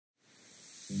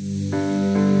Planning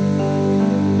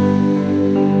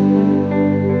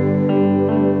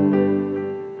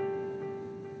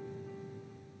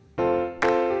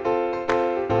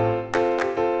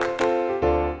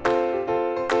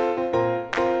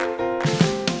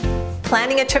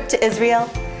a trip to Israel?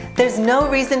 There's no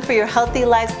reason for your healthy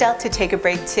lifestyle to take a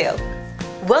break too.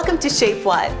 Welcome to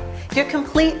Shapeone, your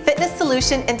complete fitness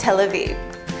solution in Tel Aviv.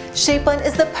 Shapeone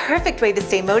is the perfect way to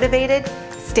stay motivated,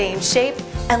 stay in shape,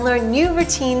 and learn new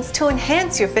routines to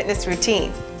enhance your fitness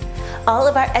routine. All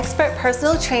of our expert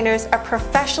personal trainers are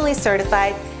professionally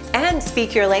certified and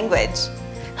speak your language,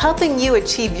 helping you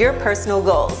achieve your personal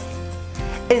goals.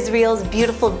 Israel's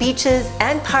beautiful beaches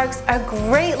and parks are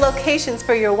great locations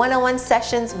for your one-on-one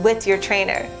sessions with your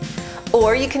trainer.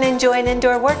 Or you can enjoy an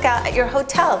indoor workout at your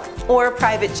hotel or a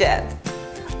private gym.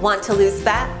 Want to lose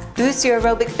fat, boost your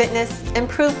aerobic fitness,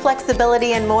 improve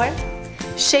flexibility, and more?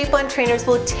 Shapeone trainers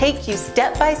will take you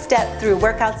step by step through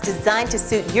workouts designed to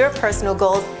suit your personal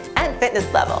goals and fitness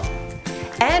level.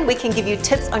 And we can give you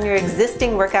tips on your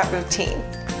existing workout routine.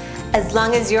 As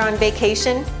long as you're on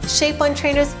vacation, Shapeone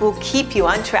trainers will keep you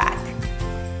on track.